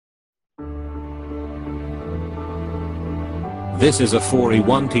This is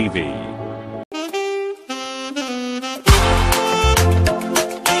Oforione TV.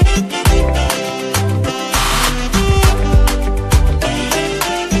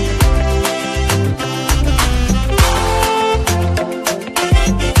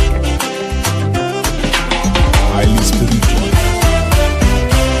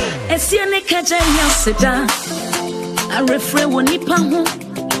 Sida, I refrain when nipa ho,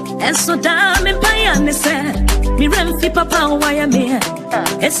 and so damn me pay and said, me remfi papa why am here.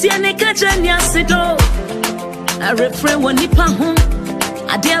 Esiane kajanya sido, I refrain when nipa ho,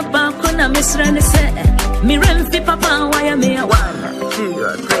 I dear back on a misrene said, me remfi papa why am here. 1, 2,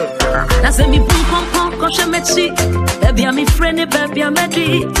 3. Now say me boom pom pom kosha mechi, baby I'm me friend, baby I'm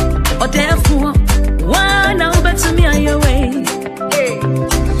ready, or therefore, why now better me on your way.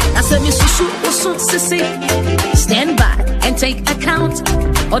 I said, Miss Susu, sissy, stand by and take account,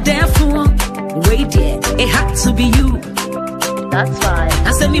 or therefore, wait there, it had to be you. That's fine.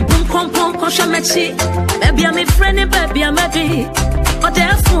 I said, me boom, pom, pom, kosha mechi, baby, I'm a friend, baby, I'm ready, or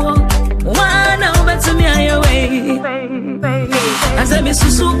therefore, why now better me on your way? I said, Miss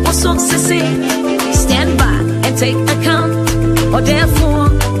Susu, sissy, stand by and take account, or therefore,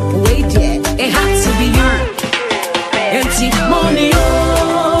 wait there, it had to be you. Empty money, yeah,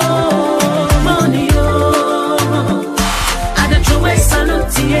 money, oh,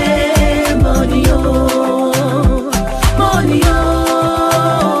 money,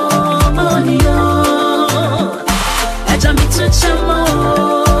 oh, money, oh. I jump into chamo,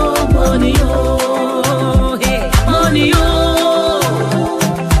 money, oh, hey, money, oh,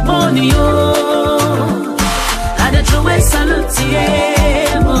 money, oh. I don't throw a salute,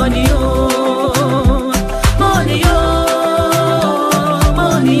 yeah, money, oh, money, oh,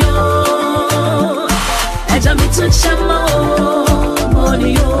 money, oh. I jump into chamo.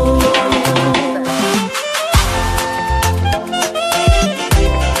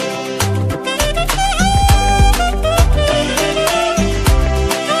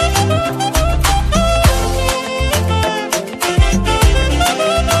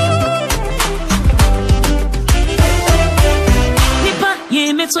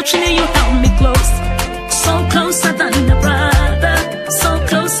 So you held me close, so closer than a brother, so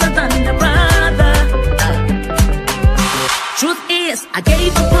closer than a brother. Truth is, I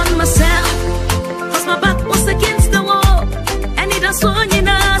gave up on myself, cause my back was against the wall, and it was on your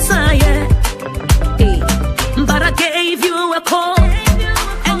nasa, yeah. Hey. But I gave you a call,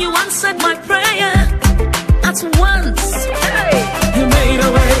 and you answered my prayer at once. Hey. You made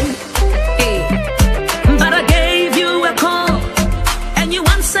a way. Hey. But I gave you a call,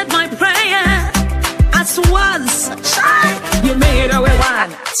 said my prayer at once. You made a way.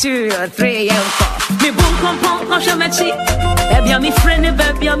 1, 2, 3, and 4. Me boom pom pom kosha mechi, baby I'm me friend,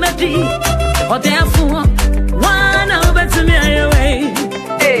 baby I'm ready, or therefore why now better me on your way.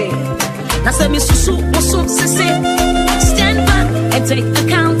 Hey, now say me susu sissy, stand back and take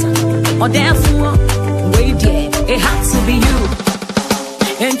account, or therefore wait yeah, it had to be you.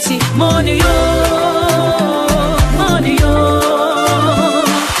 Empty money oh, money oh.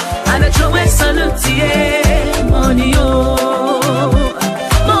 Salute, yeah, money, oh,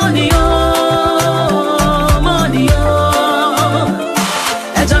 money, oh, money, oh.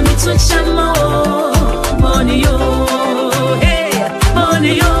 I jump into chamo, money, oh, hey,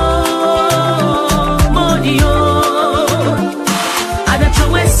 money, oh, money, oh. I don't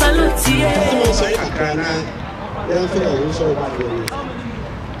throw a salute, yeah. So I can't. Then feel so bad.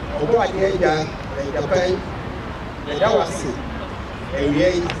 Oh, boy, yeah, the pain, the dawasi. And we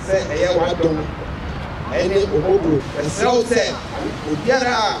say, I want to any Omobu, and so said,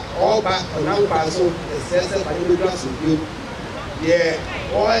 Udiara, all back around Paso, the sense by the glass of you. Yeah,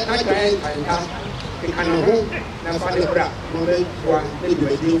 all that kind and that, the kind of home, and find the bra, no, they want to do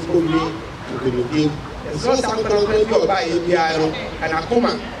a deal for me to do the deal. And so some people go by Indiano and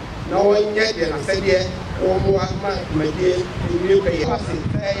Akuma, no one yet, and I said, yeah, no more, my dear, you will pay us in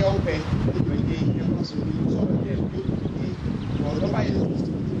fair open,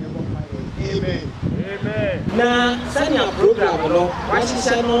 Amen. Amen. Na sanya program no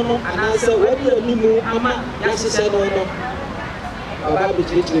wahyehyɛ no no ananse wadi animu ama yahyehyɛ no no baba bi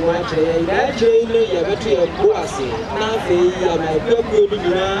tiri mu akyerɛ na akyerɛ no yɛ beto yɛ bo ase na afei ya na ebuabuo no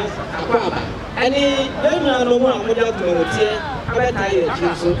nyina akwaaba ɛne enua no mu a moda tumotie abɛta yɛ akyi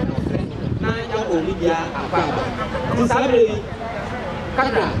so na ya olibia akwaaba nsabe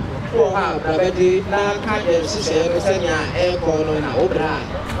kakra wɔ ha babɛde na ka yɛ hyehyɛ no sanya ɛkɔ no na obra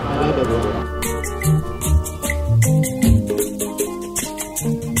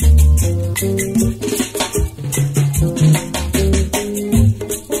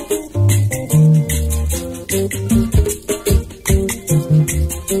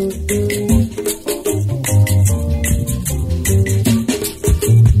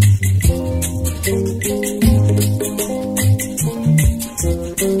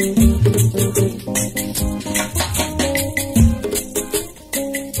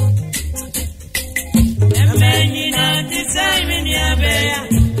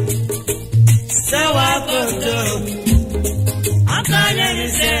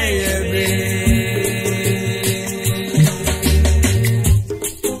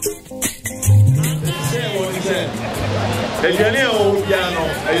Ejani o piano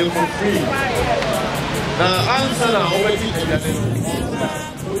e for free. Na answer na already ejani no.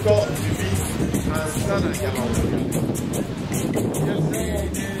 Uko answer na yama.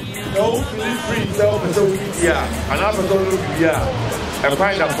 No free so so yeah. Another so yeah. And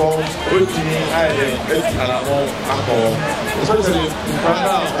find a form which I am alcohol. Especially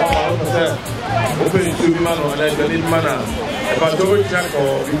open to man or like the manner. If I don't check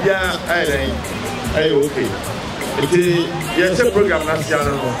or yeah, I okay. It's a program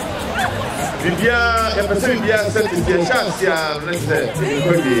national. Bibia, a person be a set to be a chance. Yeah, let's say, I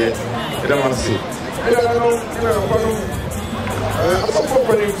don't want to see. I don't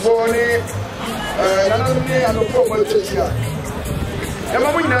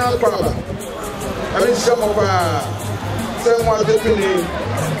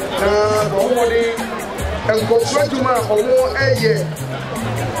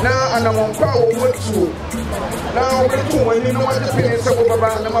now, and I'm on power with you. Now, when you know what the penny is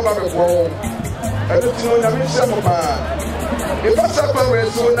about, I'm about to go. I don't know, I'm in some of if I suffer,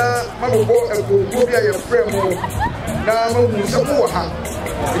 so now, Mamma will be a friend. Now, I'm some more.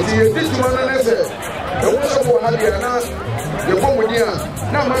 If you did one another, the one some more, the one with you.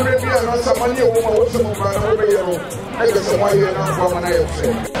 Now, my baby, I'm not someone you want to some of my over here. I guess I'm why you're not one I have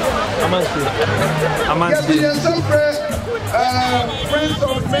said. I'm some friends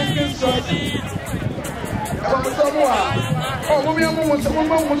of making sauce. I'm someone. Oh, we are almost a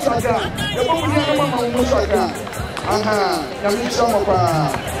woman who shall die. The woman who shall die. Aha, I'm in some of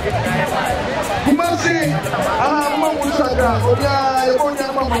our. Kumasi, aha, Mamma shall die. Oh, yeah, you're going to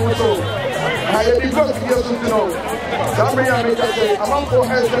Mamma so. I have been going to get to know. Somebody I make us say, I'm on for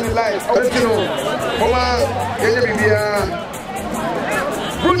health and life. Oh, you know. Mama, you're going to be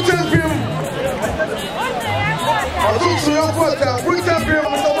good champion. I took so young water, good champion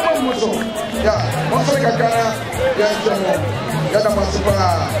of the Muso. Yeah, Monster Kakana, yes, Yada Masupa.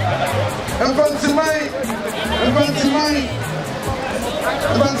 And Fancy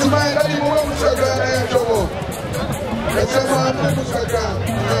that you won't sugar and trouble. That's a man who's a gun.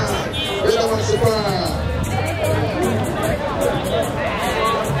 Yada Masupa.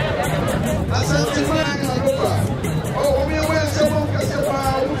 I said to mine, oh, we will someone Casapa,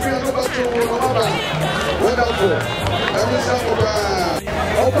 who feel about to wonderful. And it's a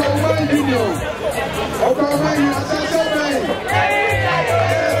Oforione Junior. Oforione, I said something.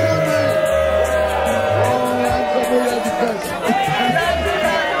 Oh, I'm so good at the best.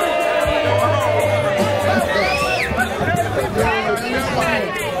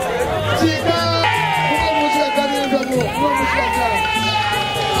 Chica, vamos a caer de amor, vamos a caer.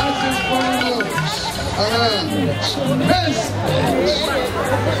 Así es bueno.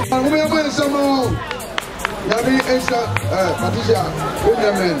 Yabi Asia, Patricia,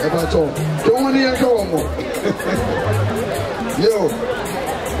 Benjamin, about all. Don't want to hear more. Yo,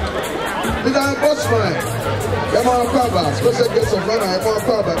 Mr. Bossman, Yama Paba, special guest of honor, Yama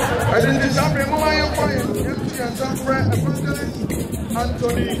Paba. I didn't just have a moment fire. And some friend, Evangelist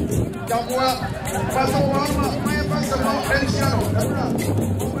Anthony, Kamwa, Pastor Wama, my Pastor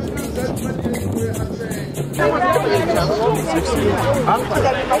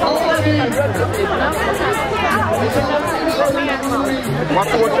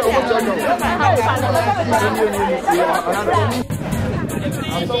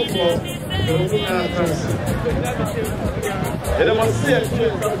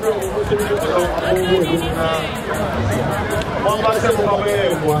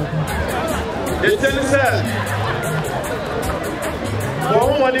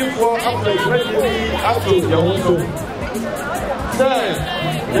one morning for after 20 after your home. Sir,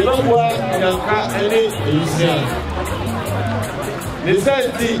 the long one in a car any Asian. The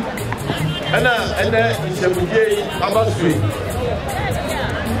safety and then is a Mugi Abasui.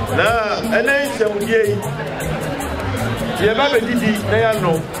 Now, and then is a Mugi. You have a Didi, they are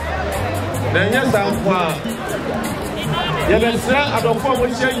no. Then, yes, I'm one. You have a son at the form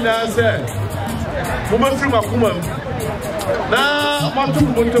of Shane now, sir. Woman from a woman. Now, what to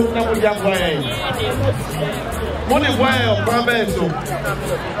put to the way? Money way of Prabeto.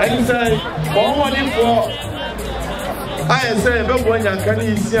 And you say, one morning for I say, but when you can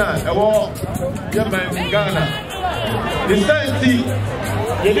see a war, your man in Ghana. The safety,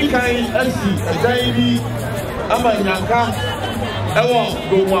 you can't see a baby, a man yanka, a war,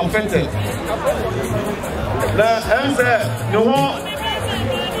 go more fetted. Now, answer, no more.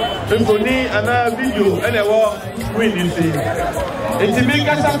 Symphony and a video and a war winning thing. It's a big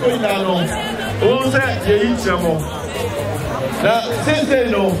Casako in Ano. Oh, say, you eat some more. Now, since they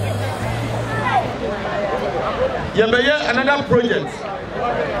know, you may another project.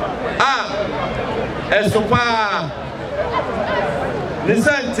 And so far,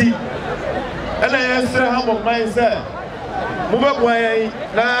 listen to and I answer Hamburg mindset. Move up way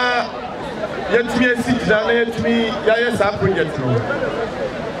now. Yet me a city down there to me, yes, our project.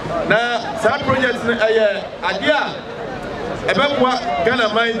 Now, some projects idea about what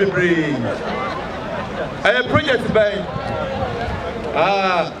Ghana mind the brain. I have projects by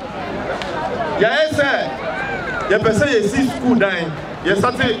yes, sir. You person you see school dying. You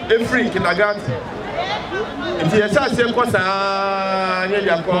started a free kindergarten. If you start saying course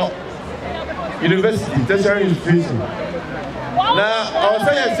university, tertiary institution. Now, I'll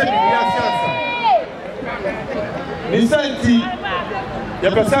say I said Nisanti,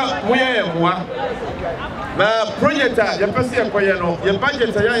 you person we are now project you person your budget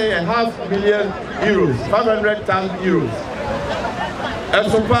is €500,000, 500,000 euros.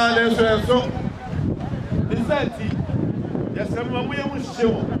 And so far, and so Nisanti, yes, someone we will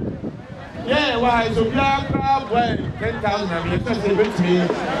show. Yeah, why so we are 10,000 and you just give it to me.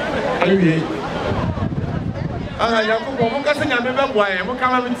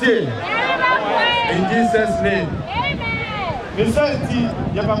 In Jesus' name. Nisanti,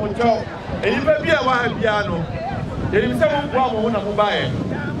 Yapamucho, and you may be a wild piano. There is some one of mobile.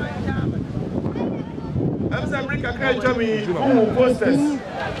 I'm some Tommy who posters,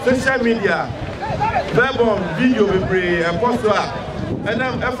 social media, verbal, video, and poster. And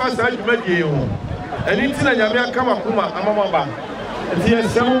I'm emphasizing to make you. And it's in a Yamia Kamakuma, Amamba. And he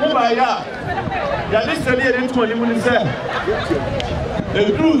has some mobile. Yesterday, I didn't want him to say. The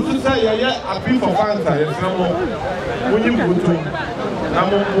truth is that I appeal for Fanta. When you go to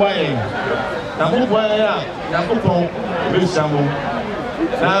Namuway, Namupo, Bishamu.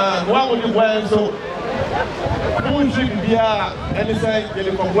 Now, what would you wear so? Who should be anything in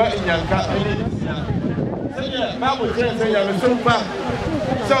Yanka? Bible says, I am so far.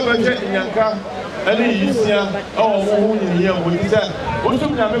 So much in Yanka. And he's here. Oh, who in here would he say? What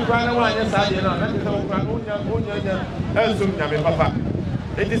took them crying away? Yes, I did not. That is all and soon, Papa.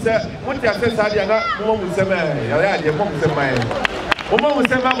 It is a what you said, I not woman with some man. I had your mom said, man. Woman with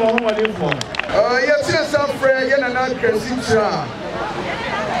some man, for. Yes, some friend, and I can see.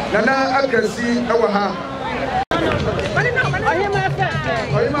 Nana, I can see our hand. I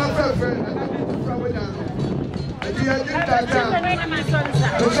am my friend. I did that.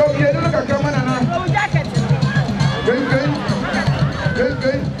 So, you look at come on. Good.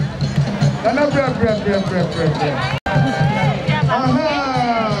 And I'm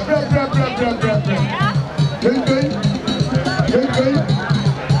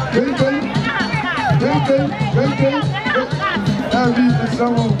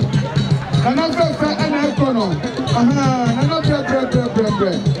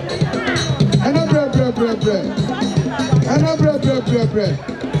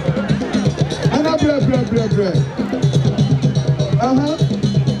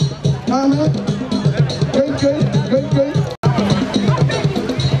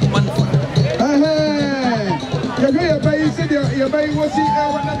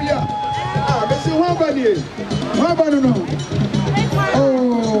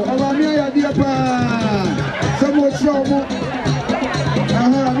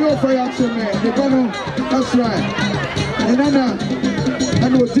that's right.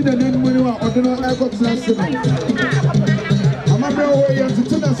 And we'll see the name when you are on the airport last night. I'm a way to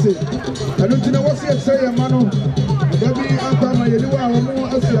Tennessee. I don't know what's here, say, Mano. Debbie, Alpama, you are more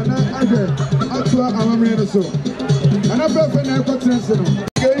as you are not under. Actually, I'm a man or so. And I'm not an airport last night.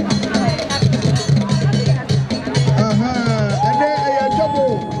 Okay? And then I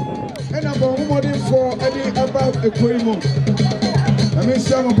double. And I'm a woman for any about a quimo. I mean,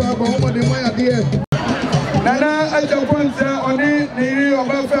 some about a woman in my idea. Nana, I just want to on it, the of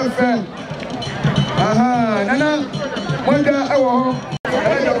friend. Nana, one day I will. I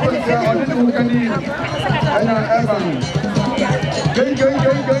just want to on it, who can eat. And I ever. Going.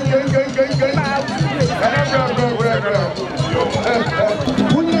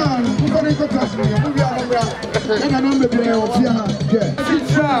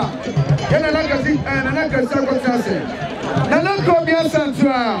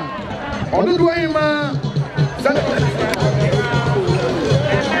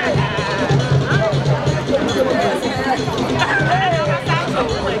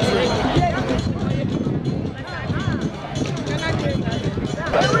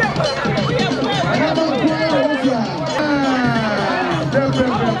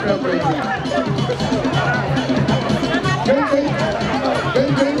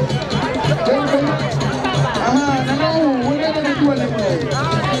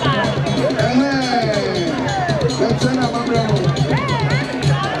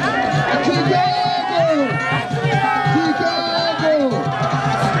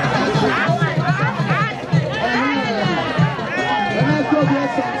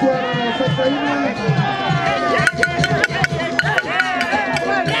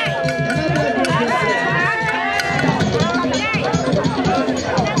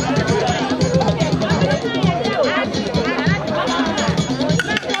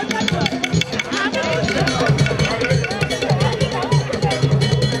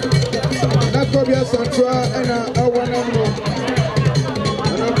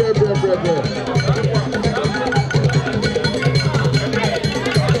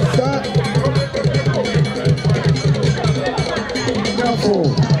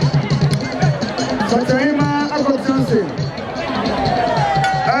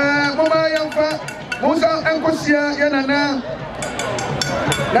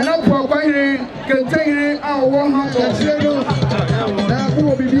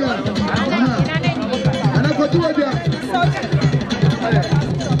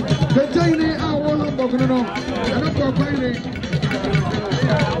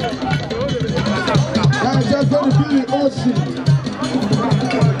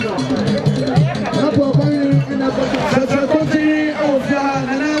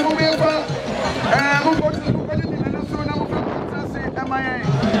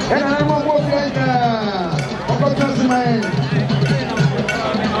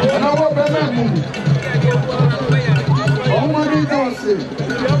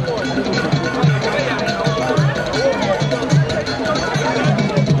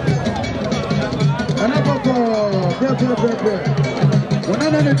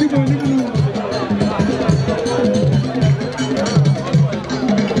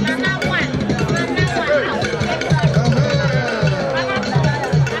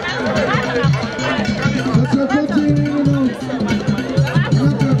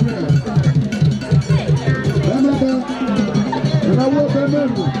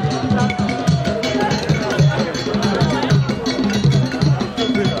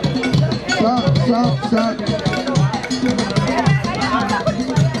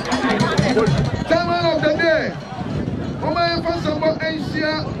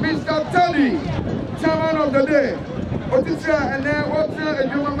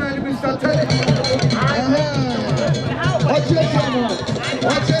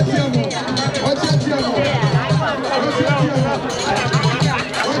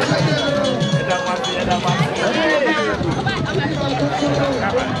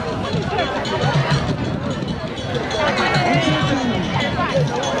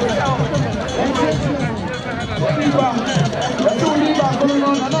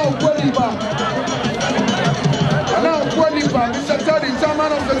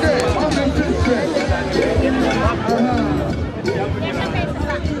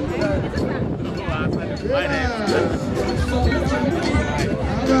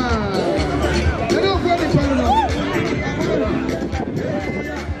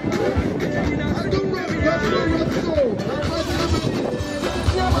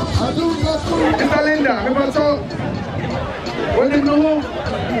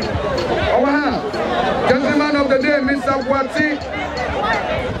 Gentleman of the day, Mr. Wati.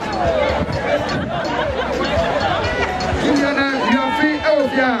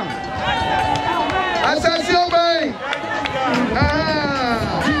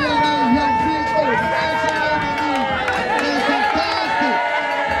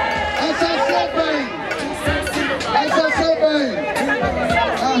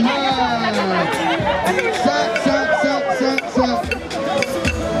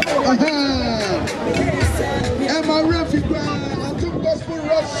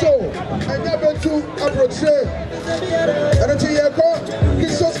 approcher. And until you go,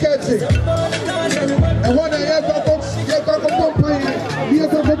 he's so sketchy. And when I have a box, you have a company, you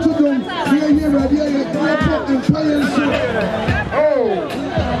have a to them, you are here, you oh,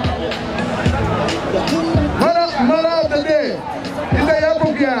 mother of the day, in the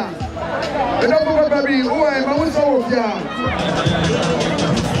Yabukia, the number baby, who I am also here.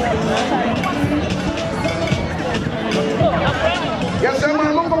 Yes, I'm going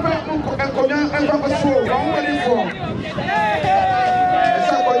to go back and go down and go back to school. I'm ready for it.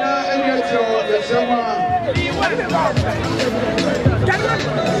 Yes, I'm going to get you. Yes, I'm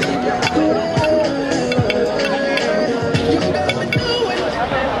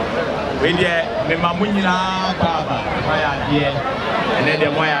we there, me mamunina baba, my idea, and then the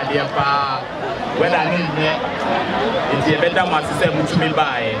my idea pa. When I need it, it's a better master to me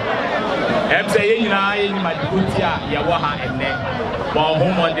by. I'm saying, I my good year, Yawaha and then, while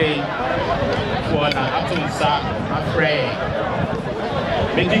Mmoden for an afternoon, I'm afraid.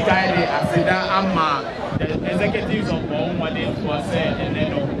 Maybe kindly, I said that I'm the executives of Mmoden was said, and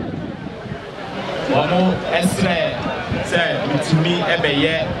then, Esre, say to me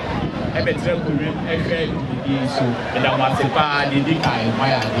ebeye ebetre kurim ehwe bibi so eda masepa de di kai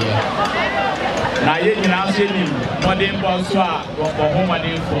my idea na ye nyina so nim modern boss so a wo ho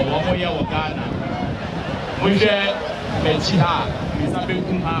modern for wo mo ye wo Ghana mo je mechi ha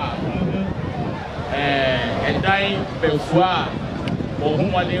misabekum ha edai befua wo ho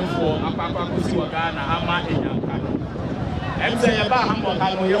modern for apapa kosi wo Ghana ama enyanka no em say ya ba Hamburg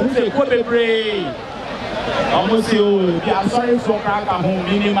no ye hu se ko bebre almost you be sorry for Kaka home,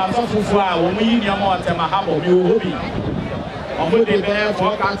 minimum of Fufua, when we in your mother, Mahabo, you hobby. On what they bear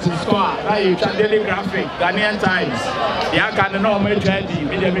for to store, like daily graphic, Ghanaian Times. The Akan no tragedy,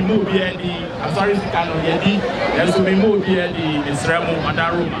 medium movie and the sorry, Kano Yedi, there's to be movie and the Israel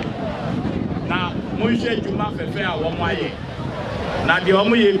Madaruma. Now, Mushe Juma Fair, one way. Now, the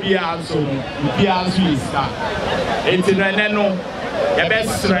Omu Pia so Pia Swiss. It's in a nano, the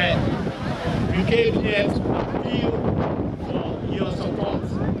best friend. You came here to appeal for your support,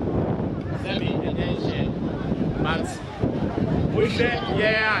 semi-attention, but we share,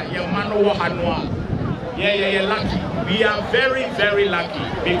 your man over Hanua. You're lucky. We are very, very lucky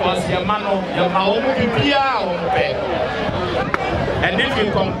because your man, your Mahomu and if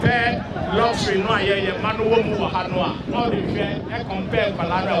you compare luxury, no, your man over Hanua, no, they compare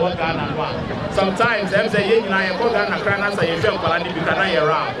Palana or Ghana. Sometimes, them say, you know, I go Ghana, Krana, say, you feel Palani, you cannot hear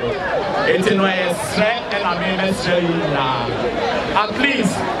around. It's in a threat, and I mean, say, at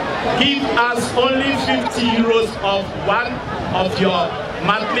least give us only 50 euros of one of your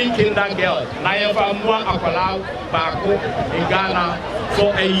monthly kindergarten. Now, if I'm one Akwala Bako in Ghana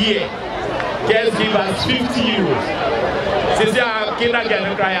for a year, just give us 50 euros. Since you are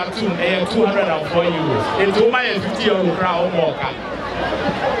kindergarten cry at 204 euros. It's over 50 euros crowd more.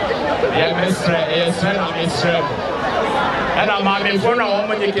 And I'm in front of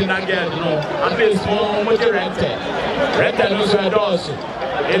one kindergarten, no, at least more rented. Rented no also.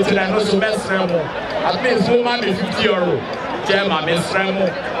 It's in a semester. At least more money 50 euros. Gemma, Miss Remo,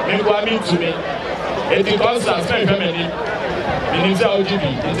 me to me. It's a constant family. It's a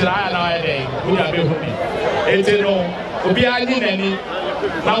it's an iron day. We are it's a no. Obi ani nani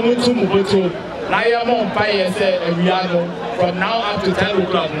na mutu muboto na ya mo mpaye say ewiano from now up to 10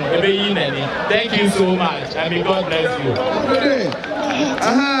 o'clock no ebe yi nani. Thank you so much and may God bless you.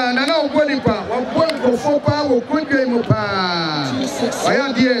 Aha na na ogoni pa wa ko fo pa wo kodwe mu pa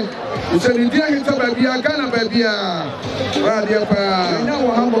aya die useni die hita ba bia Ghana ba bia wa die pa na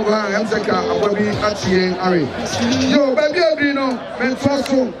wo Hamburg ha am seka ababi atie are yo ba bia bi no men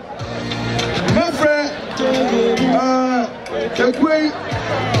so my friend the great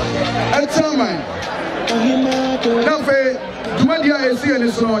Atama Nafe Dumadia is here in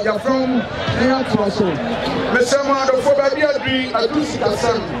this one. You're from Near Tosso. Mr. Mado for Baby Adri, I do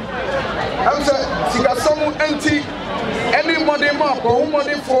Sikasam. I'm saying Sikasamu anti any money mark or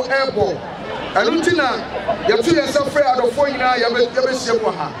money for airport. I don't think you're 2 years afraid out of 4 years. You're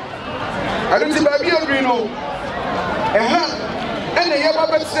I don't think Baby Adri no. And the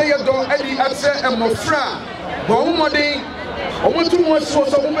Yabba say you don't any answer and Mofra. But money. I want to watch so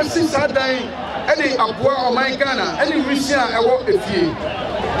some women since I die. Any Abua or my Ghana, any Russia, I walk a few.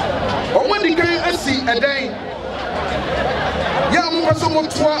 I want the guy I see a day. Young person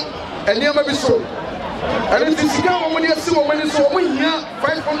wants to and near my soul. And if this guy when you see a woman, so we have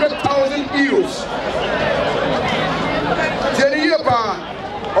 500,000 euros. Jenny,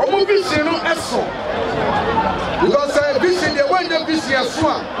 or movie, no essence. Because I visit the one that visit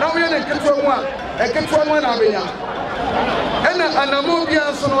one. Now we are in control one. I control one avenue. And I'm more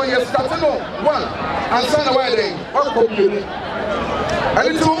beyond so yes, one and son of wedding or community. And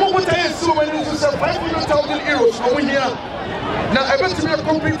it's a moment I assume when you say 500,000 euros over here. Now I bet to be a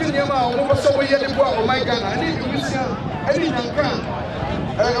complete in your mouth over somewhere yet in Bowoho, my Ghana. I need to miss any young can.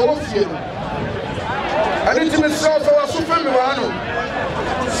 I won't see you. I need to miss out for a super Milano.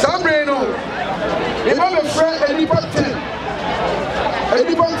 Sabrino. If I'm a friend, any part 10.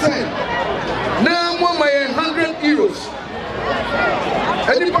 Any part 10. Now I'm 100 euros.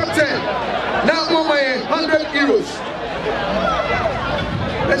 Any part 10. Now I'm 100 euros.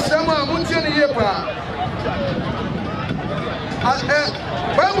 Let's say I'm going to the year.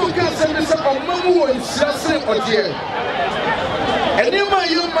 Bible can send me some Mamu and Sassin or dear. And in my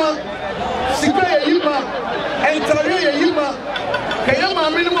Yuma, Sigaya Yuma, and Taria Yuma, Kayama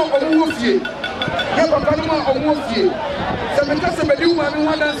minimum of Woofy. Yapa Panama of Woofy. Because of you, Mammy,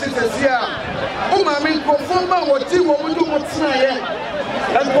 one answers here. Oh, Mammy, performer or two women do what's not yet.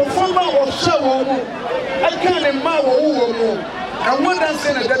 And performer or show, I can't imagine who. And one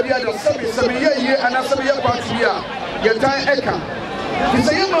dancing at the other 7 year and a 7 year party here. Your time, Eka. He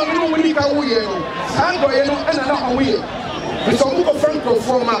said, you know, when you can win, and another way. It's a book of Frank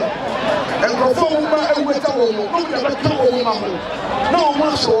Performer and Performer and with a woman. Never come over. No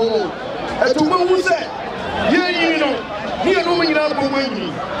one show. And to one who said, yeah, you know, near no man up on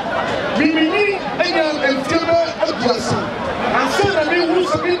me. Mimi and Taylor of Jason. And said that they was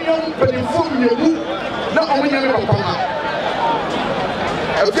a million, but inform you. Not only a papa.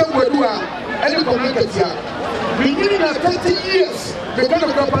 A few were and you communicate. We need 30 years. The kind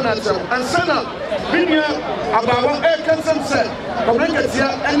of company and Sana, Binia, about air cancer said, communicate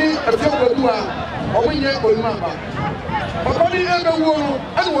any a few or when you're going to Papa ever won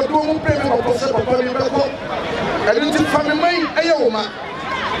and what do you pay for Papa and it's family, a yoma.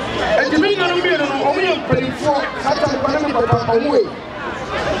 And the meaning of being only pretty for Satan Papa away.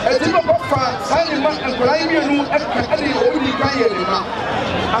 A team of Papa, signing and Colombian at any only Kayana.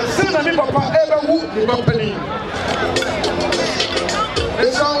 And Sana Papa ever would be company.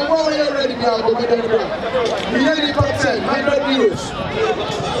 It's all well already now, but we nearly got 10, 100 euros.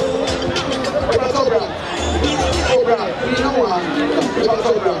 Cobra, we know one.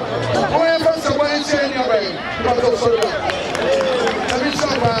 Cobra. Oh, I found someone in saying your way. Cobra. Let me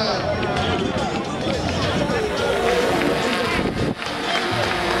stop.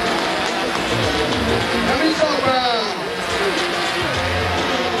 Let me stop.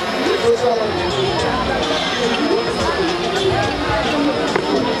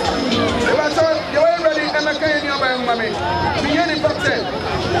 You're ready, and I can't hear my mommy. Beginning for 10,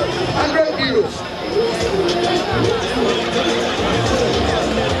 100 euros.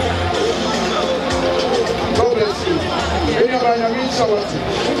 God bless you. Anybody, I mean, so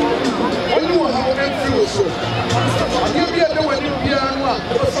when you have a feel so, I give you a wedding piano,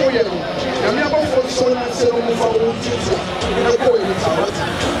 so yellow. I'm never for so and said, oh, for a boy in the house.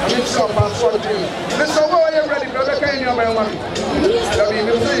 I mean, so about what you do. Let's go, I am ready, but I can't hear my mommy. I mean,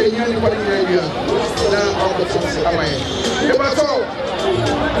 if you say anybody in here, now I'll go to see how I am. If I saw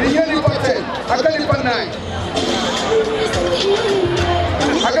the yearly pattern, I got it for 9.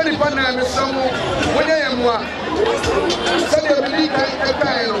 I got it for 9 with someone when I am one. Send your belief at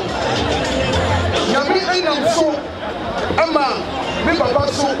Kaino. Yami, I am so. Ama, me papa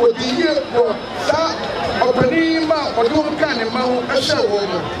so with the year for that Openima or don't can in Mount Asha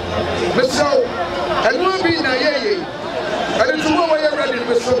woman. But so, and will be Naye. And it's one way ready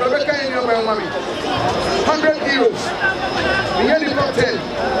with so Rebecca in your mommy. 100 euros. The yearly top 10.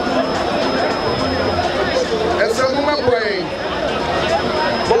 And some woman praying.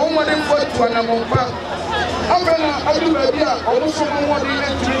 But one day for to an amount. I do idea almost someone to make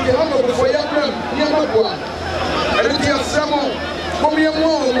a humble before your friend, Yamabua. And it's your Samo, Comiamo.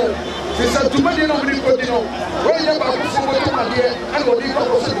 It's a too many of the Codino. Where you are from here and what you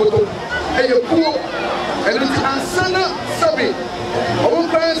call Photo. And you're poor. And it's Ansana Sabi. I won't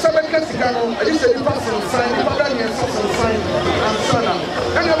try and Sabi Casicano. I just said you pass and sign, the father and sign, Ansana.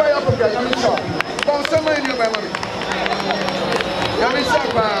 And you're by Africa, Yamisha. Don't send me in your memory. Yamisha.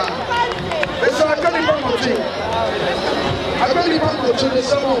 So I can't even watch it. I can't even watch it.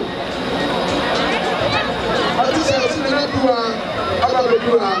 Someone. I just said, I'm going to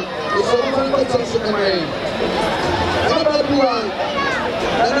do it. It's a woman who comes in my head. I'm going to do it.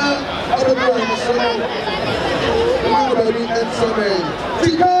 And I'm going to do it. Someone. I'm going to be at someone.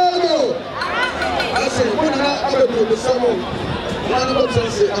 Chicago! I said, what am I going to do? Someone. I'm going to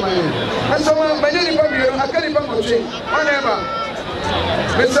say, I'm going to do it. And someone, my name is Fabio. I can't even watch it. Whatever.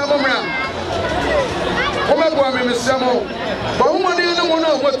 Mr. Mumram. I'm Miss Samo, but woman didn't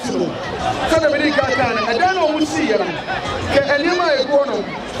know what to do. Tell the medical can, and then I will see him. And you might go on,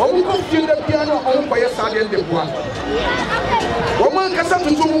 or we could feel the piano owned by a sergeant de Bois. Woman can start to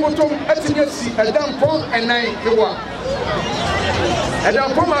do what at a damn pond and 9 you are. And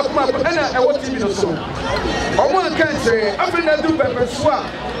I'll come up and I want to be the song. Woman can't say, after I do by swap,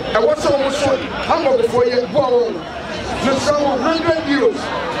 I was almost humble before you go. Miss Samo, 100 euros.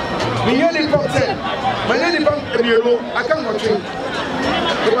 My yearly top 10. My yearly bank I can't watch it.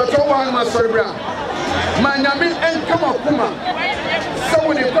 If I told one my cerebral, my name and come up, Kuma.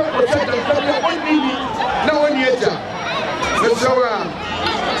 Someone in front of the family, one minute, no one yet. Let's go around.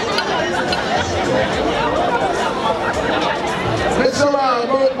 Let's go around.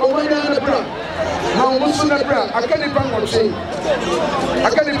 But when you're on the ground, now what's on the ground? I can't even watch it. I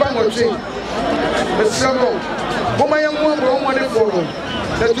can't even watch it. Let's go around. But my young woman wanted for him.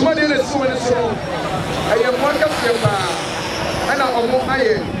 The two men is so I am one of them, and I'm more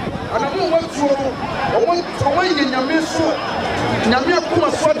higher. And I want to away in your miss. Namia Kuma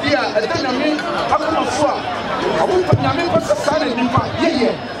Swadia, and then I mean, Akuma Swa. I won't put Namia Passa San in Nipa,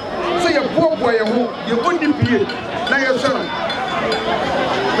 yeah. Say a poor boy, you wouldn't be here. Now you're son.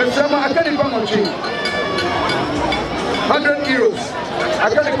 But some I can't even watch it. 100 euros. I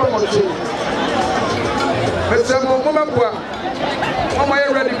can't even watch Mr. Momabua, Mama,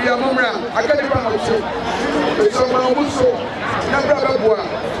 ready to be a Momra. I can't even watch it. Mr. Mamuso, Nabra,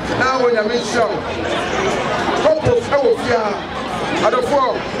 now when I make sure. Couple of at the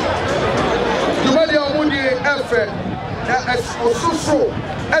four. You made your moody effort. As also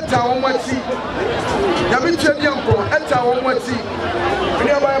at our Mati. Yamicha Yampo, at our Mati. We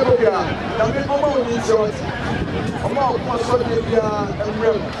never have a beer. Yami Omo in short. Omo was so dear and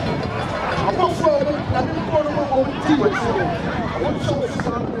real. Above four, Yami Omo tea with you. I want to show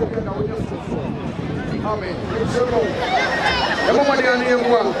something and I will just Amen. It's your own. The moment I am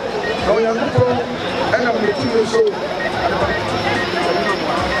one, I am and I'm making you so.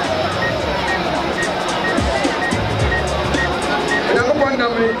 And I'm going to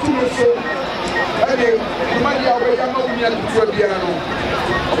make you so. Okay, the money away, I'm not going to piano.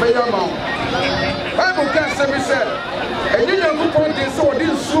 Obey your mouth. Bible can't say, sir. And you know, this or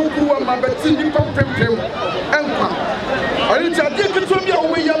this so cool, my betting pump him. I need to take it from your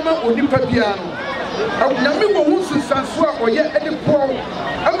way, your mouth, or the piano. Yami wo wusu sansua oye edipo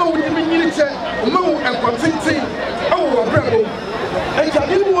ama wo dimi nyiriche ma wo enkwatete awo abrabo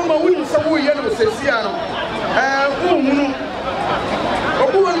enkade wo ma wo nsa wo ye no sesia no wo hunu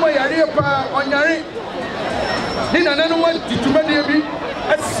obu won mo yare pa onyare ni nananu wa tituma bi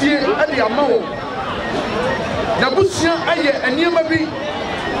asie ade ama wo na busia aye eniema bi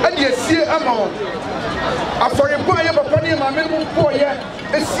ade asie ama wo aforempo aye papa ni ma me mo po ye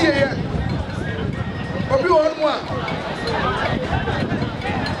asie ye Obi one more.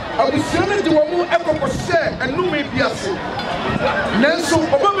 I will send you one more echo share and no may be a sin. Nanso,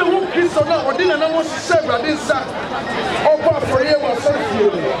 Obama won't kiss on that or dinner and I want to serve at this side. Opa for you was so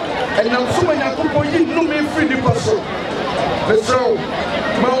few. And now so many people you no may free the person. Let's go.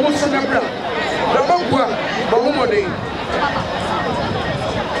 Mamusa Nabra. Rabagua, Mmoden.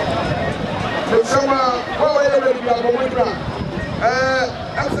 The summer, how are you ready to have a winter?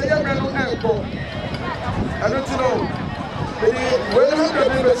 I'm saying, I'm going to I don't know. When I have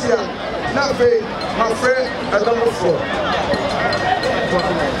been here, nothing, my friend, I don't know for.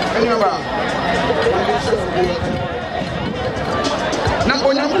 Anyway, now,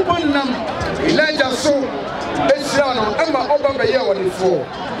 when you put one Elijah so, Esiano, Emma Obama here on the floor.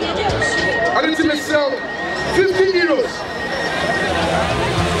 I didn't myself 50 euros.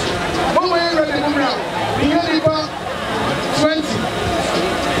 Mama, you're ready to move 20.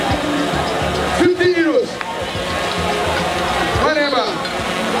 50 euros. Whatever.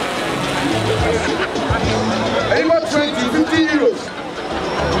 About 20, 50 euros.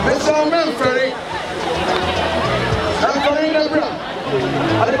 Mr. Man Ferry. I'm Ferry Nebra.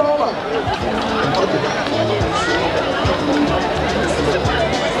 Alibaba.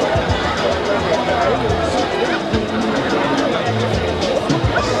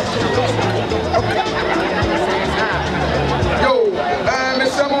 Yo,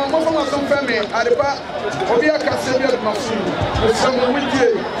 Mr. Mo some family. Adiba. Obia Casabia Masu. Mr. With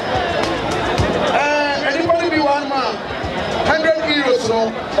you. Anybody be one man? 100 euros no.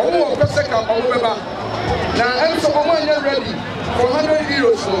 Oh, per second. Oh, now I'm so ready for 100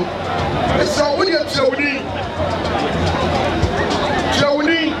 euros no. Mr. William Jawuni.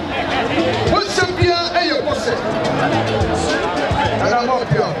 What's up here? Hey, your boss. And I'm up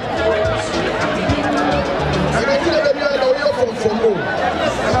here. And I feel that we are the way from home.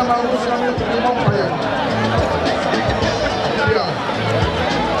 And I'm a Muslim to the Empire. Yeah.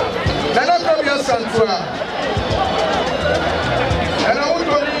 Then I come here, Santua. And I want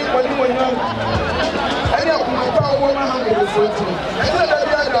to leave when you know. And I come to power woman and go for it. And then the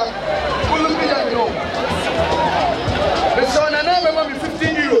other will look at me. The son and I remember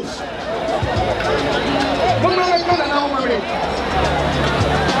 15 euros. What am I going to know, mommy?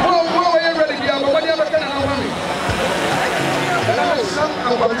 What are you ready to do? What are you going to know, mommy? And I was some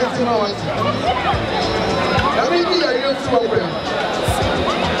of my 15 hours. I mean, you are here to open.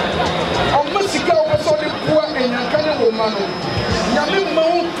 I must go over the poor and I can't woman. Yamin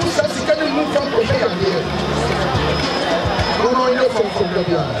Mount to such a kind of move from the here. No, no, you're from the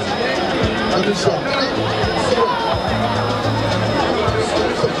yard. I'm just sorry.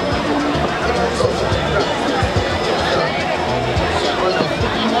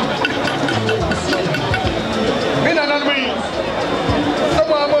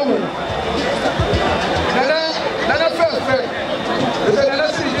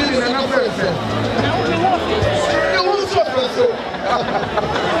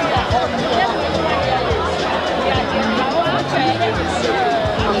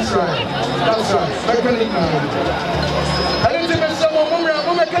 That's right. That's right. I didn't even say, well, I'm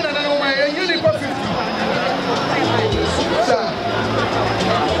going to get another way. And you need 50.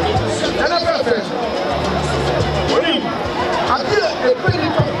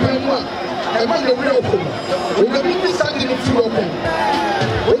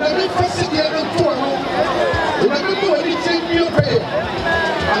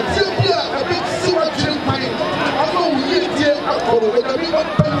 adeɛ bi a ɛbɛsi w'adwene kwan ama wo yiedie akɔrɔ ɛdabi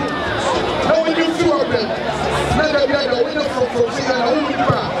ɔpɛn na w'ani fi wɔ bɛn na dabi ada w'ani fɔfɔ si na wo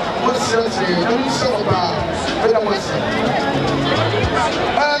nipa wɔsrɛsrɛ na wo nhyɛ ɔbaa ɛda mo ase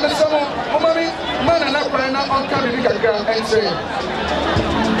mesɛ mo ɔma me ma nana kwan na ɔnka biribi kakra ɛnkyerɛ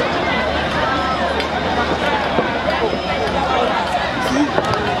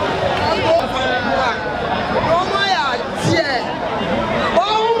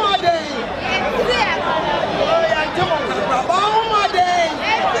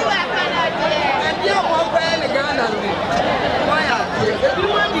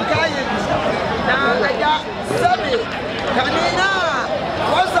Kanina,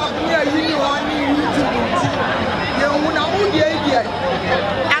 what's up here? You want me to you want to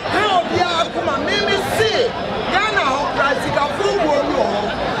I can't be a come maybe see. Ghana, Prasika, football.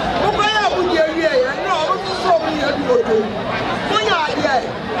 Mobile would you hear? I know so many of you.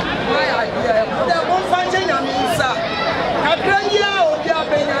 My idea, the one function, I mean, sir. Cabrania or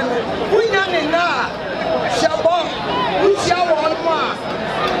Japan, we know Shabon, we shall want more.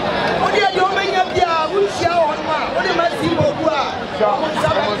 What are you doing up there? We shall want more. What am I seeing?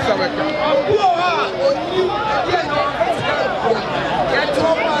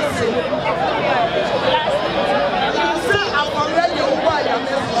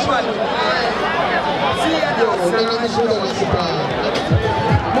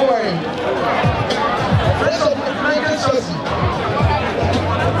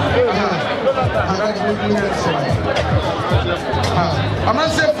 I'm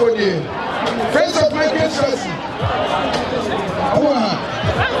not safe for you. Friends of Michael Chelsea.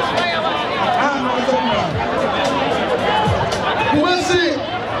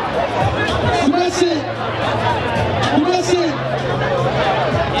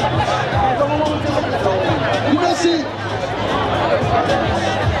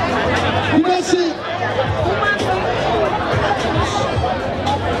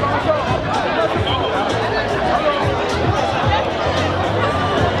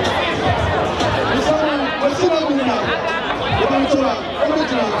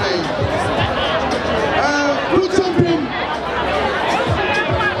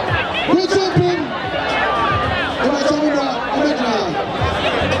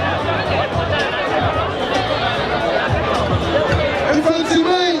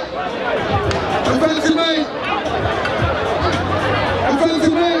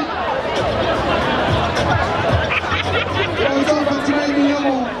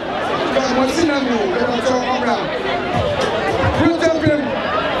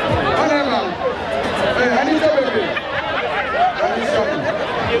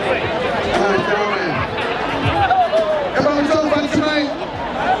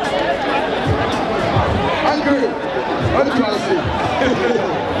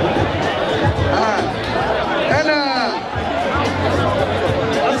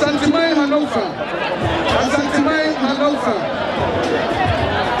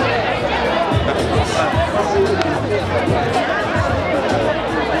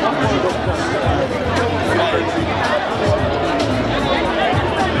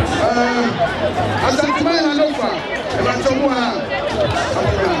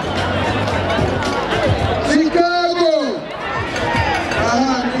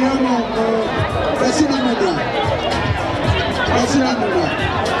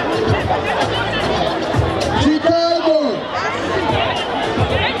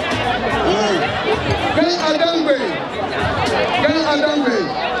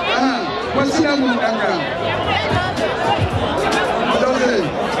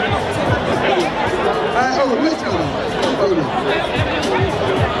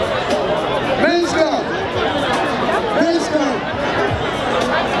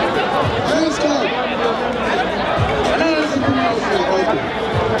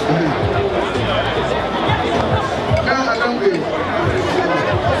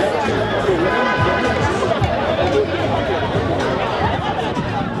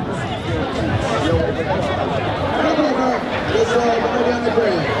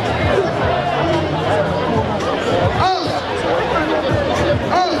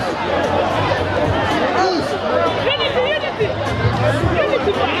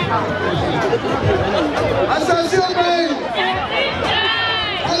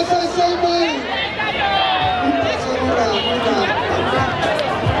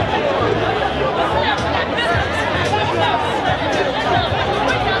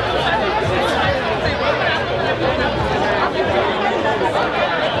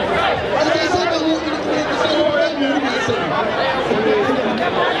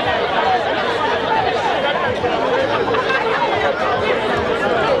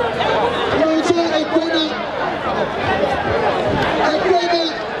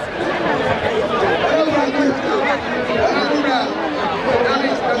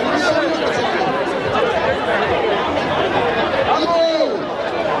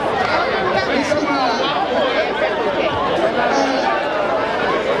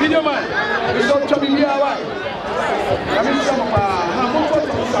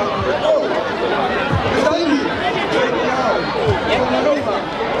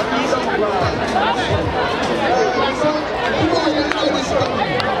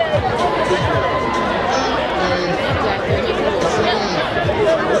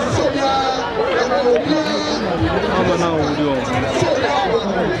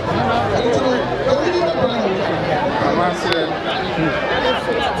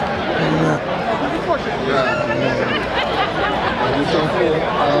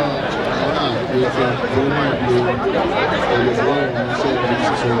 I'm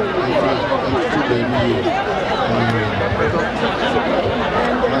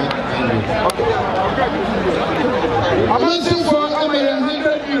asking for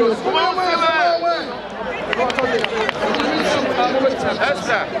 100 euros.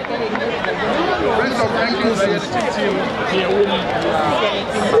 Esther, Prince of Franklin,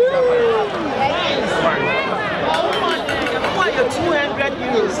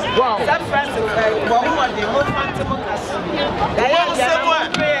 €200. Wow. That first of all,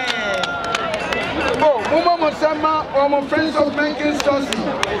 Friends of Franklin stores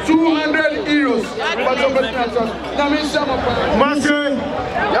 200 euros. Marseille,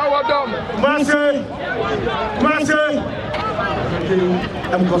 Marseille.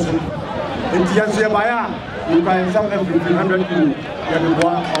 I'm cousin. In Tianjia, you can sell every 300 euros.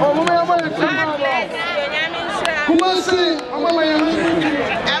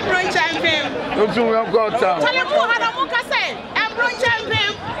 Don't you have got time?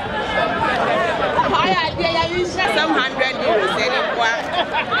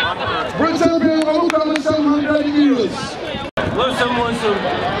 Some €100. Some 100 euros. Well, someone so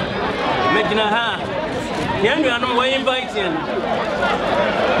making a hand. Young man, we inviting.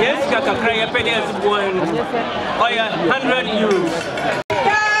 Yes, Kaka Kraya Pedas one. Oh, yeah, 100 euros.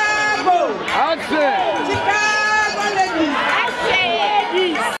 Chicago! Chicago ladies!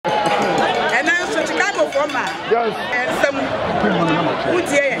 And now, so Chicago from yes. And some good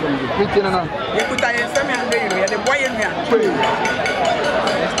year. You could have some €100, the boy in there.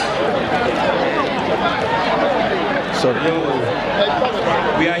 Sorry.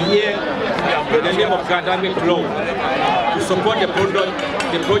 We are here in the name of academic law to support the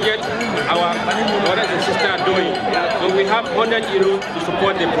project our brothers and sisters are doing. So we have €100 to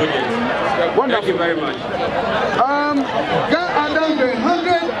support the project. Thank you very much.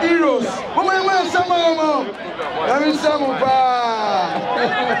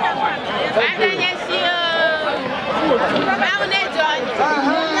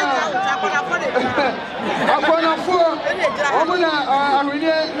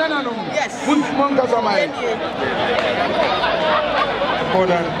 €100. Yes. €100.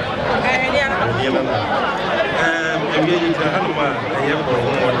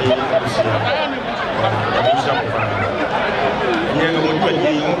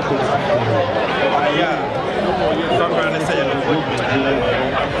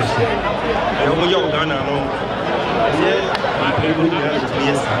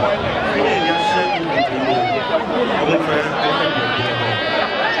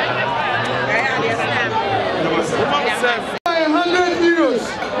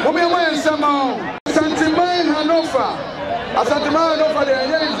 Santiman Hanover. Santiman Hanover, the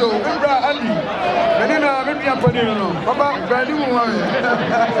Yezo, Ibra Ali. Menina, maybe I'm putting on. Papa, Brady,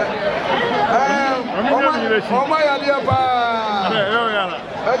 oh my idea.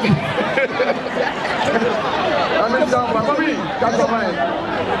 I'm in town, Mommy. That's all right.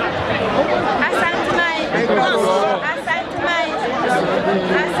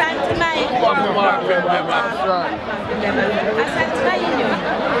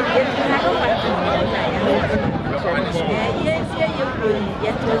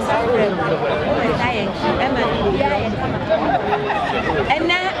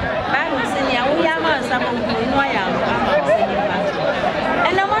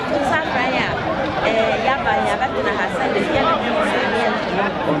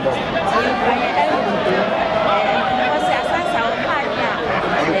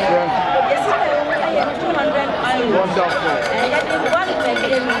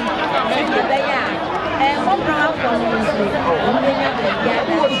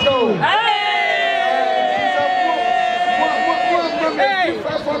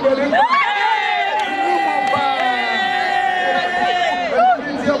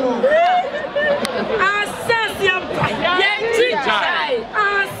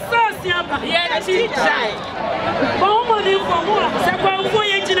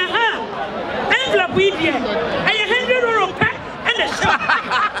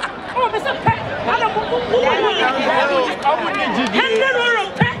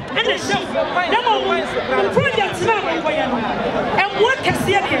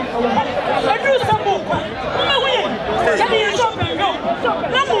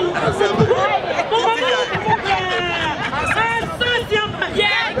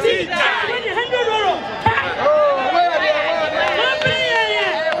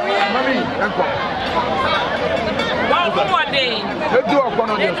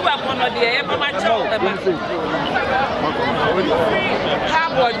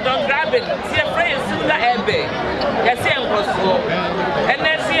 Hamburg, don't grab it. See a friend sooner ebe. You see him cross. And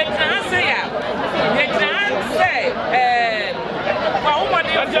then see a chance here. You can say, for woman,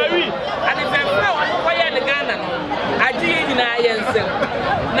 and if I flow on the Ghana, I did in I.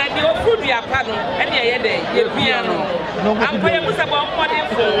 Now the food we are pardon any day, your piano. I'm paying about money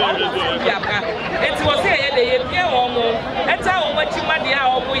for it was a day, a piano, and how much money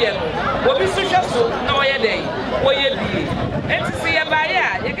our way. What we social so no day, where you be. And to see a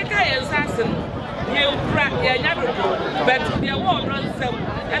buyer, you can try assassin. You crack your never but the award runs some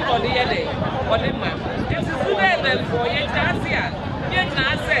and all the day. Or the man. It is the for your chance here. You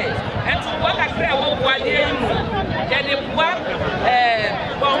can say, and to work a crowd while you get it work.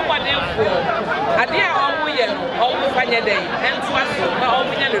 I dear all we all find a day and to us all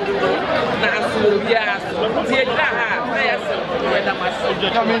we never do. Now, so we are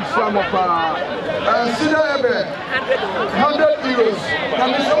coming from a bar. €100.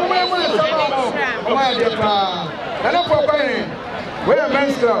 Coming somewhere with my dear pa. And up for buying. We're a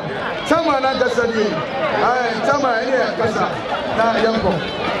men's club. Someone at the study. Someone here, Casa. Now, young boy.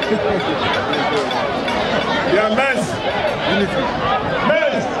 Yeah, men's.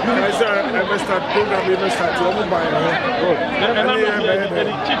 Men's. I said, I must start program, we must start to buy. And I'm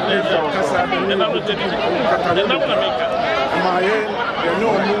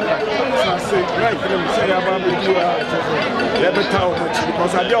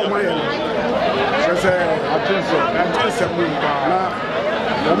because I don't want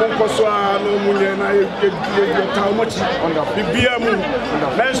I'm going to say, no money, and I get how much on the beer moon, on the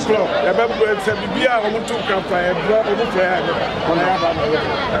men's club. The beer, I want to come for a drop of the fair. On the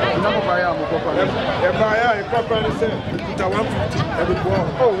number by a buyer, a proper say, put a 150 every ball.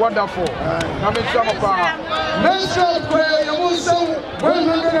 Oh, wonderful. I'm in some of our men's club where you will sell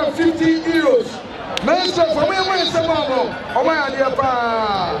 €150. Men's club for me, where's the mama? Oh, my dear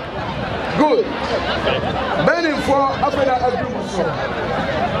pa. Good. Burning for after that agreement.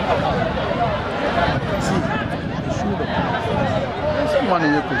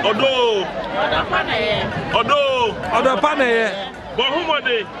 Odo pane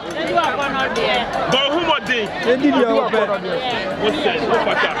Bohumode Endi ya ope Wose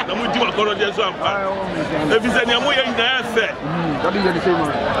opata na muji makoro de so ampa Efise ni amoye nyina efe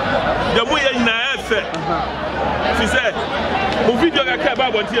Jamoye nyina efe Fise mo video ga ka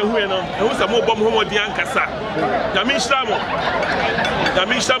ba bonte ehu e no ehu sa mo bom homodi ankasa na mi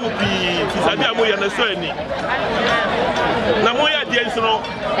shamu bi fisadi amoye na so ani na moya de nso no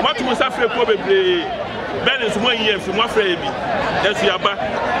matu safre ko bebre Benin mo yin efi mo afra bi esu yaba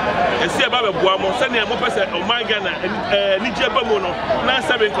esi eba be boa mo se ne mo pese o manga na ni je ba mo no na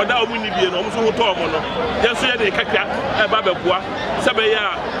se be koda o mu ni bie no o so hoto mo no yeso ye de kakya eba be boa se be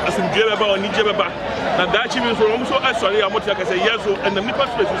ya asumdue be ba o ni je be ba na da chi bi so o so asori ya mo tia ka se yeso enam ni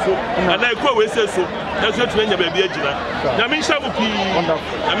pastor so na ko we se so yeso tuma nya ba bi agina na mi shamu pi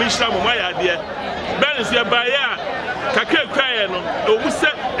na mi shamu ma ya de Benin se ba ya kakra kwae no o mu se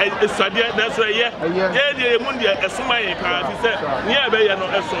esade na so ye de mu de esoma ye ka ti se ni e be ye no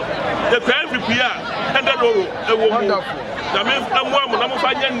eso the kwae free a €100 ewo mu na me amu na mo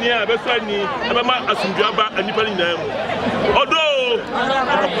fa nya ni a be so ani e be ma asundua ba anipa ni na mu odo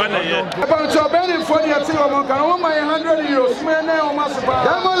pa na ye about so Benin for the ati o mo kan o ma €100 me na o ma so ba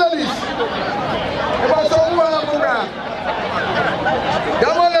Damo ladies about so mo amura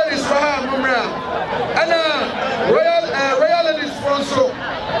Damo ladies fa amura ana royal ladies sponsor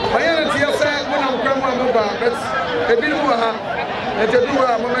ayana tia say when am kram am ba but e bi mu ha e te du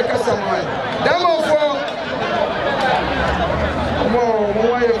ha mo make someone Damo for mo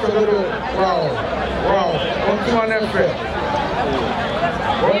wa ye ko do wow on to an efe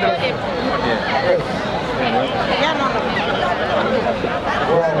wonderful yeah no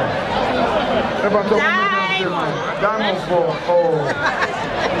Damo for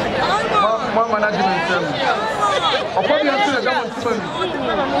Mama management upon the answer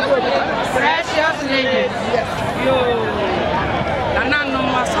precious ladies yo nana no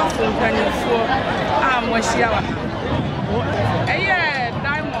masofo mpanifo a mo hia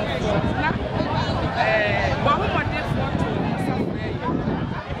diamond na Bowoho photo masofo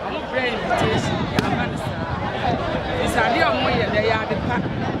am brain invitation amansa isade omo ye de ya de pa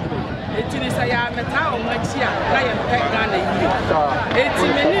etini sa ya meta o machi a na ye pe Ghana yi eti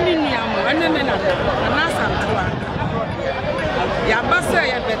menini nuamo enene na santoa ya basa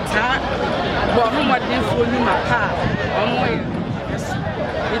ya beta Bowoho fo ni mapa omo ye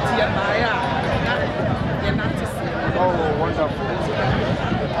eti ya ba ya ye na tisi oh wonderful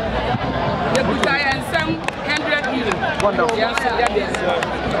ye buta ya nsam €100 Wonderful.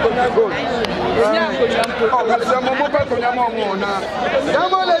 Oh, but some more people now.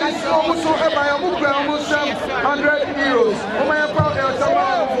 Some ladies almost buy almost 100 euros. Oh my God,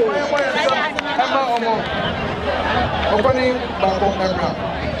 opening back on camera.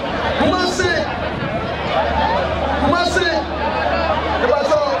 Kumasi. The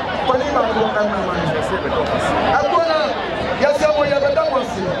baso opening back on camera. Akona yasemo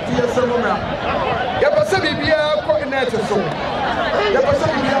yabadamosi. Yasemo na. Yapasa bibia ko net so. Yapasa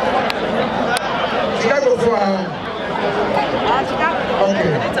bibia. Chicago for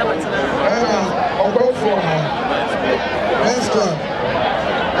okay. I'll go for let's go.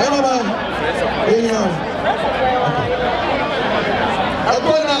 Everyone. I'm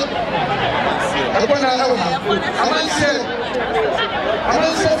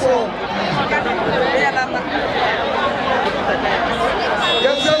for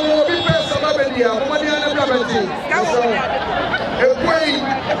yes, I will be best of Abelia, Mmoden a queen,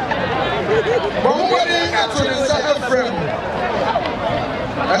 Mmoden actually is a friend.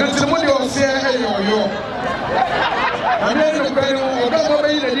 I don't know what you're saying, you. I'm not going to go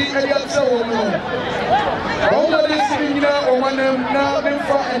away and eat any other woman. Mmoden sitting now on one name now, then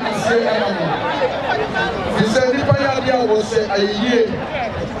for and say, he said, if I was say a year,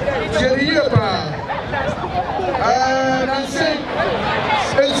 and I say,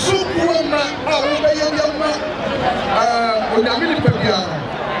 and soup woman, when I'm in the Papiano,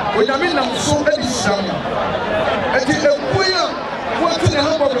 when I'm in the so any summer, and it's a queer, what's in the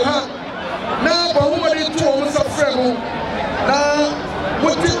Hamburg. Now, but who are you to almost a friend? Now,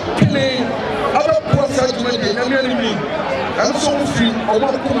 what is killing other poor judgment and enemy? I'm so free, or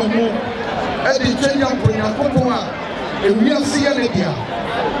what could I move? And the Kenyan Puma, and we are seeing it here.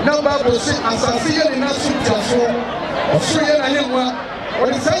 Now, Bible says, as I see it in a suit, Australian and Yamwa, or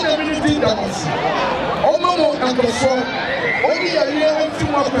the same ability that was. Oh, Mamma and the song, only a year and 2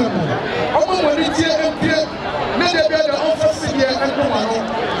 more people. Oh, Mamma, it's here and here. Many of the office here and Pomano.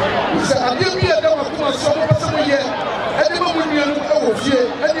 We said, I'll give you a dog of some year. Anyone will be a little of here,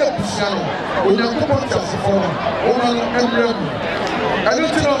 any of the channel. We have to put us for woman and rebel. I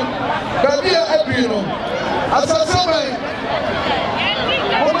don't know, but here I be no. As I said,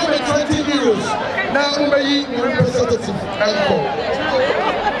 over 20 euros. Now, we representative and go.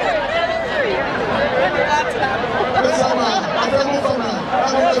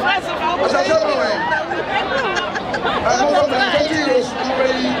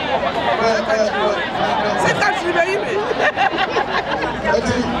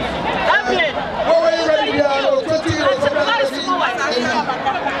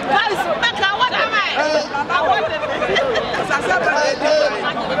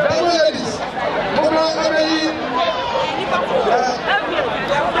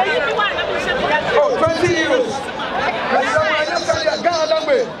 Oh, 20 euros.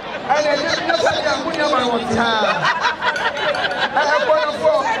 And I just know that I'm going to have one time. I have one of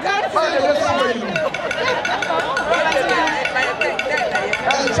four.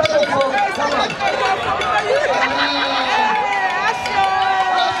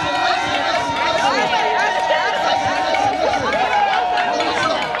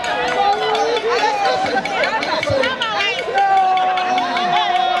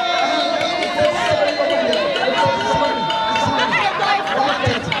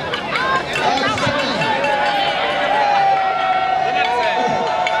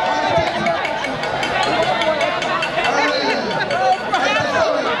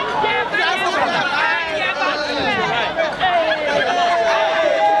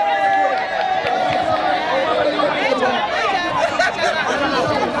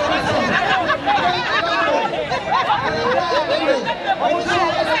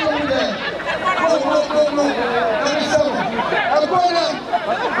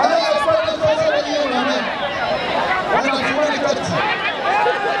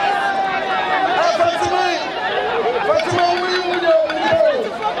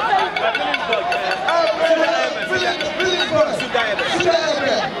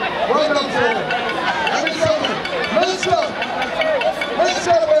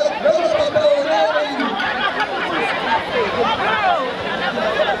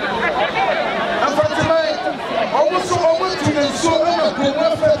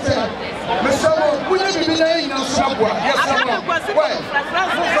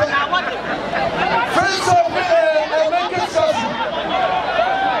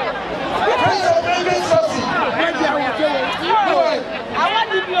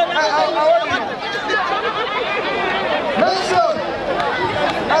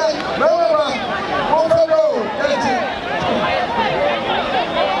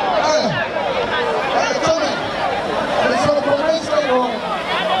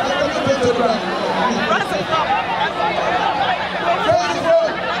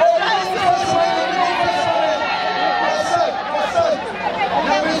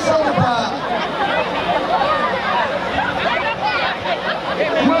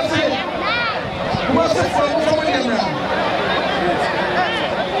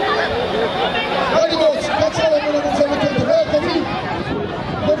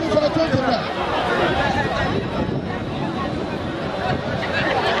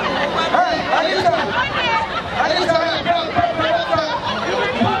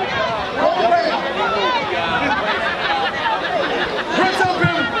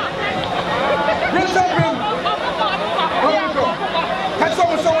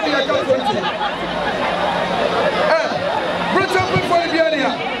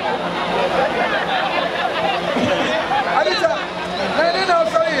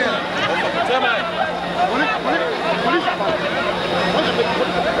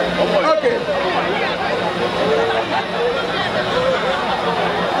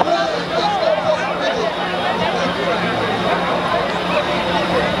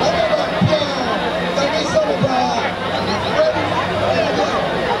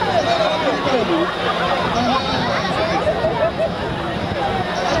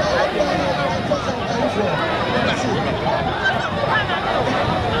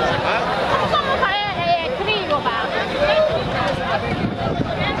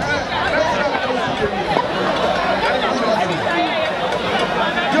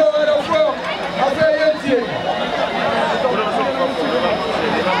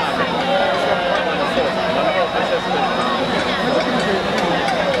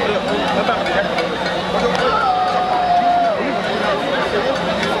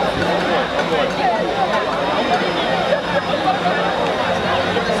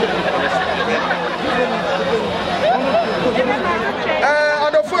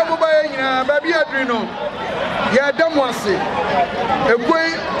 Ya damwase ekwe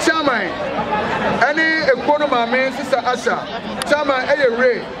chairman ani ekono maame sister Asha chairman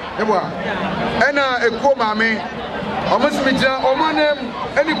eye eba ena eko maame omusimigira omanem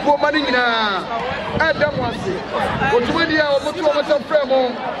ani ko mani nyina damwase otumadi a omutu omasa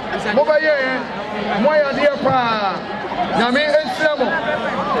fremo mobaye moya de pa nyame ensremo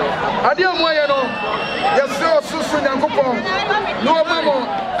ade moya no yese osusu nyankopon no mamo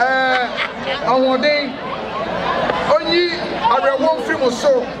awodin onyi arewo film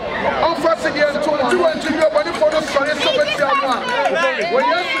so on face de to you body for the sorry so better one when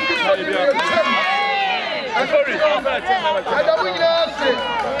you see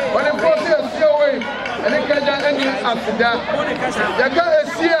when the process your way and it can any after yaka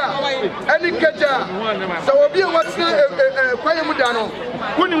esia any kaja so obi what's kwanye mudano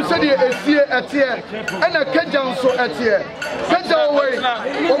woni se de esie etie ana kaja nso etie kaja way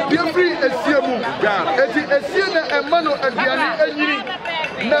obi free esie mu eti esie na emano aduane anyiri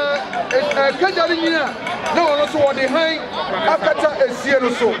na kaja ni nyina na wono so wode han akata esie no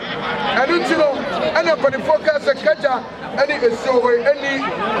so enu ti no ana padi focus kaja any esie way any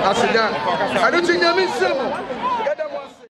asida enu ti nyame nsemo